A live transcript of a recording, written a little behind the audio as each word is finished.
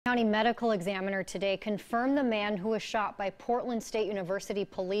County Medical Examiner today confirmed the man who was shot by Portland State University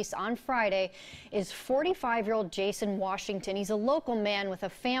police on Friday is 45-year-old Jason Washington. He's a local man with a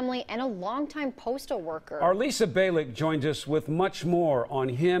family and a longtime postal worker. Our Lisa Balick joins us with much more on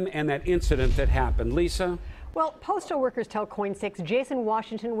him and that incident that happened. Lisa? Well, postal workers tell KOIN 6 Jason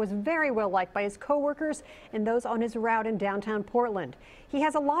Washington was very well liked by his co-workers and those on his route in downtown Portland. He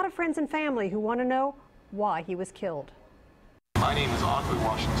has a lot of friends and family who want to know why he was killed. My name is Audrey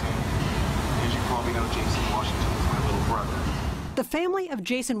Washington. As you probably know, Jason Washington is my little brother. The family of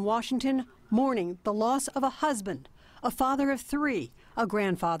Jason Washington mourning the loss of a husband, a father of 3, a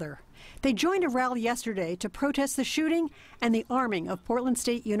grandfather. They joined a rally yesterday to protest the shooting and the arming of Portland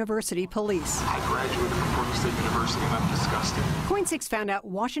State University police. I graduated from Portland State University and I'm disgusted. KOIN 6 found out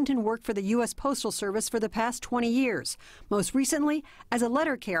Washington worked for the U.S. Postal Service for the past 20 years, most recently as a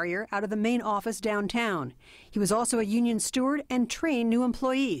letter carrier out of the main office downtown. He was also a union steward and trained new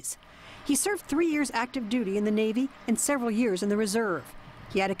employees. He served 3 years active duty in the Navy and several years in the Reserve.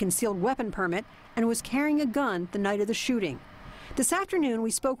 He had a concealed weapon permit and was carrying a gun the night of the shooting. This afternoon,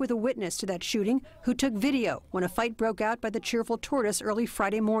 we spoke with a witness to that shooting who took video when a fight broke out by the Cheerful Tortoise early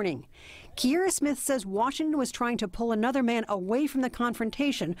Friday morning. Kiera Smith says Washington was trying to pull another man away from the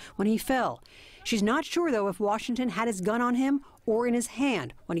confrontation when he fell. She's not sure, though, if Washington had his gun on him or in his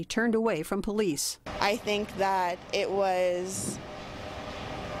hand when he turned away from police. I think that it was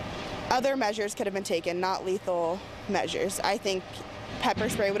other measures could have been taken, not lethal measures. I think pepper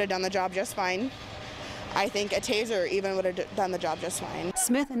spray would have done the job just fine. I think a taser even would have done the job just fine.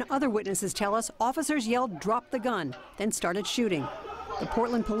 Smith and other witnesses tell us officers yelled, "Drop the gun," then started shooting. The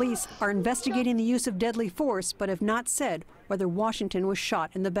Portland police are investigating the use of deadly force, but have not said whether Washington was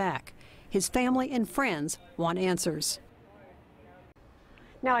shot in the back. His family and friends want answers.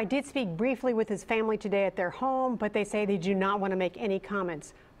 Now, I did speak briefly with his family today at their home, but they say they do not want to make any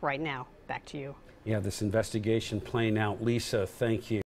comments right now. Back to you. Yeah, this investigation playing out. Lisa, thank you.